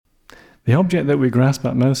The object that we grasp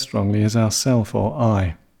at most strongly is our self or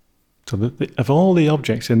I. So of all the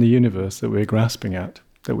objects in the universe that we're grasping at,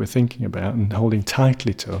 that we're thinking about and holding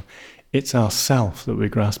tightly to, it's our self that we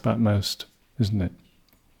grasp at most, isn't it?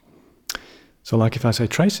 So like if I say,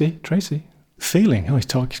 Tracy, feeling,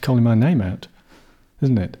 he's calling my name out,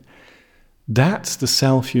 isn't it? That's the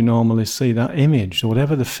self you normally see, that image, or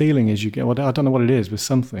whatever the feeling is you get. Well, I don't know what it is, with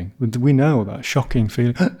something. We know that shocking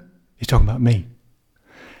feeling, he's talking about me.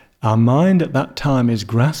 Our mind at that time is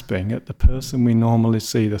grasping at the person we normally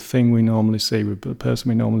see, the thing we normally see, the person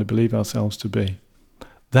we normally believe ourselves to be.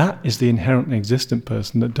 That is the inherently existent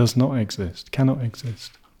person that does not exist, cannot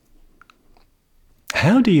exist.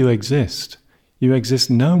 How do you exist? You exist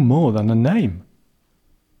no more than a name.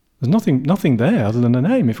 There's nothing there other than a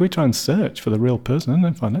name. If we try and search for the real person, I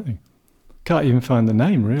don't find anything. Can't even find the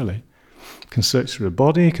name, really. Can search through the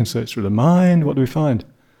body, can search through the mind. What do we find?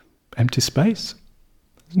 Empty space,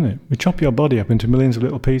 isn't it? We chop your body up into millions of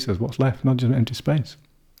little pieces. What's left? Not just empty space.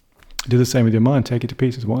 Do the same with your mind. Take it to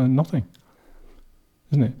pieces. What? Nothing.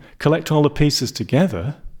 Isn't it? Collect all the pieces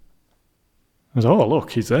together. And oh,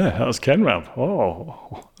 look, he's there. That's Kenrab.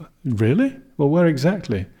 Oh, really? Well, where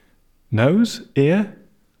exactly? Nose, ear,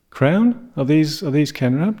 crown? Are these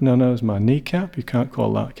Kenrab? No, it's my kneecap. You can't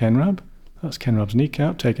call that Kenrab. That's Kenrab's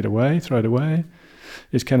kneecap. Take it away, throw it away.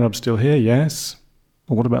 Is Kenrab still here? Yes.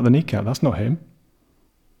 Well, what about the kneecap? That's not him.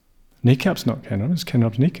 Kneecap's not Kenrab. It's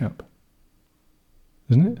Kenrab's kneecap.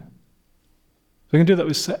 Isn't it? So I can do that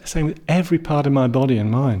with saying with every part of my body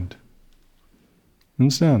and mind.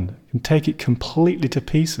 Understand? I can take it completely to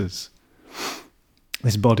pieces,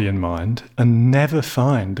 this body and mind, and never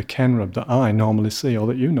find the Kenrab that I normally see or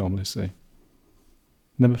that you normally see.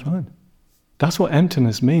 Never find. That's what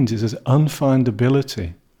emptiness means, is this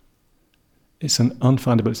unfindability. It's an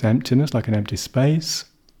unfindable, it's emptiness, like an empty space.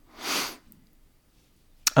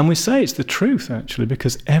 And we say it's the truth, actually,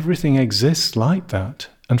 because everything exists like that.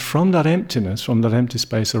 And from that emptiness, from that empty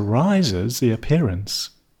space, arises the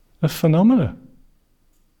appearance of phenomena.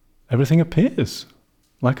 Everything appears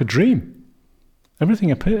like a dream.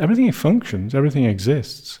 Everything functions, everything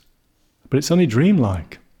exists. But it's only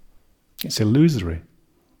dreamlike. It's illusory.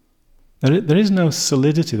 There is no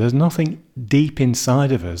solidity, there's nothing deep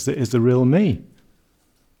inside of us that is the real me.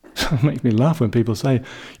 It makes me laugh when people say,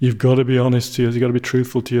 you've got to be honest to yourself, you've got to be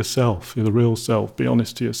truthful to yourself, you're the real self, be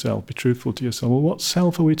honest to yourself, be truthful to yourself. Well, what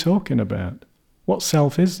self are we talking about? What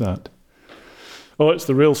self is that? Oh, it's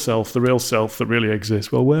the real self that really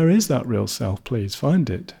exists. Well, where is that real self, please? Find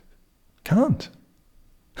it. Can't.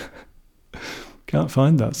 Can't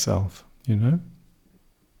find that self, you know?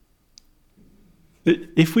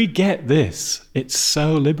 If we get this, it's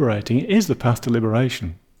so liberating. It is the path to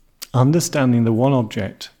liberation. Understanding the one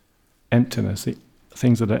object, emptiness, the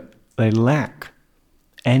things that they lack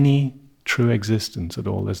any true existence at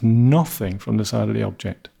all. There's nothing from the side of the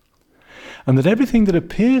object. And that everything that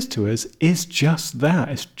appears to us is just that.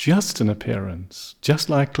 It's just an appearance.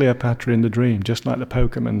 Just like Cleopatra in the dream, just like the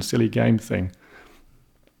Pokemon silly game thing.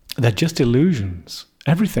 They're just illusions.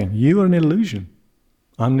 Everything. You are an illusion.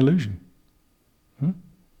 I'm an illusion.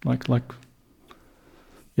 Like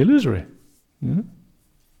illusory. Yeah?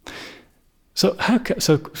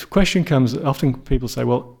 So question comes, often people say,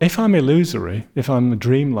 well, if I'm illusory, if I'm a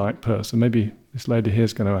dreamlike person, maybe this lady here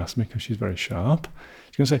is going to ask me because she's very sharp.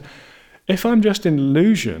 She's going to say, if I'm just an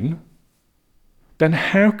illusion, then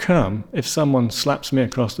how come if someone slaps me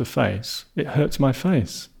across the face, it hurts my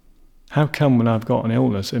face? How come when I've got an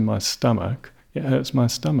illness in my stomach, it hurts my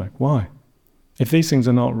stomach? Why? If these things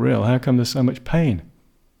are not real, how come there's so much pain?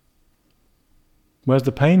 Where's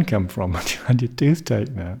the pain come from? You had your tooth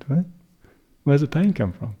taken out, right? Where's the pain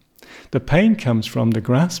come from? The pain comes from the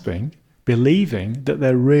grasping, believing that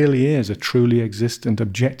there really is a truly existent,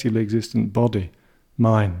 objectively existent body,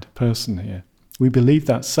 mind, person here. We believe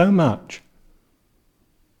that so much.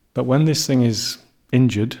 But when this thing is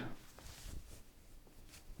injured,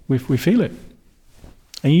 we feel it.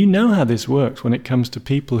 And you know how this works when it comes to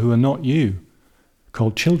people who are not you,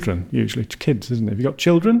 called children, usually kids, isn't it? Have you got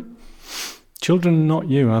children? Children are not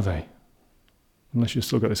you, are they? Unless you've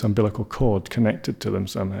still got this umbilical cord connected to them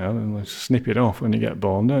somehow, and they snip it off when you get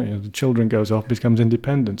born, don't you? The children goes off, becomes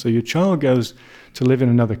independent. So your child goes to live in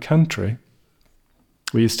another country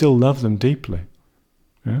where you still love them deeply.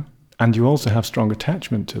 Yeah? And you also have strong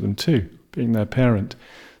attachment to them too, being their parent.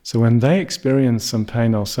 So when they experience some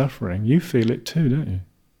pain or suffering, you feel it too, don't you?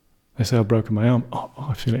 They say, I've broken my arm. Oh,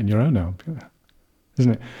 I feel it in your own arm.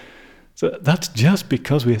 Isn't it? So that's just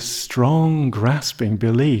because we have strong grasping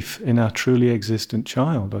belief in our truly existent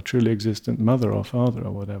child, or truly existent mother or father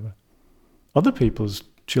or whatever. Other people's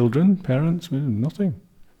children, parents, nothing.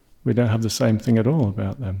 We don't have the same thing at all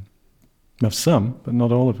about them. We have some, but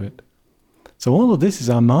not all of it. So all of this is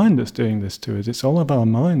our mind that's doing this to us. It's all of our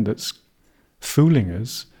mind that's fooling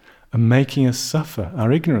us and making us suffer.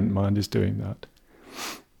 Our ignorant mind is doing that.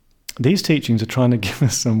 These teachings are trying to give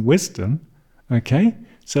us some wisdom, okay,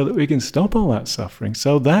 so that we can stop all that suffering,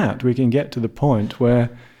 so that we can get to the point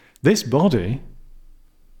where this body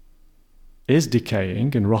is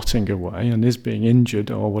decaying and rotting away and is being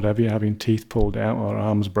injured or whatever, you're having teeth pulled out or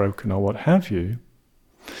arms broken or what have you.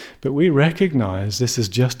 But we recognize this is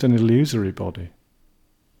just an illusory body.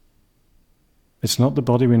 It's not the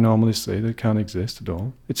body we normally see, that can't exist at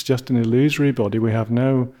all. It's just an illusory body. We have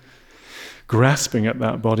no grasping at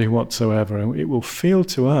that body whatsoever, and it will feel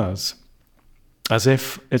to us as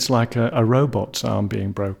if it's like a robot's arm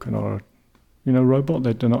being broken, or robot,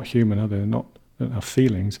 they're not human, are they? They don't have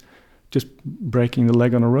feelings. Just breaking the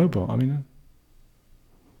leg on a robot. I mean,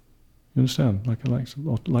 you understand?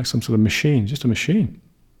 Like some sort of machine, just a machine.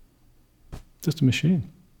 Just a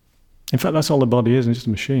machine. In fact, that's all the body is, and just a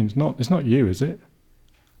machine. It's not you, is it?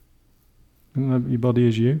 Your body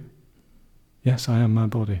is you? Yes, I am my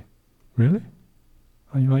body. Really?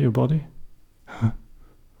 Are you like your body?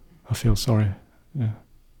 I feel sorry. Yeah.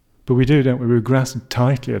 But we do, don't we? We grasp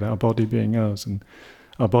tightly at our body being us, and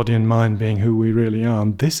our body and mind being who we really are.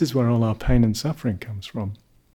 And this is where all our pain and suffering comes from.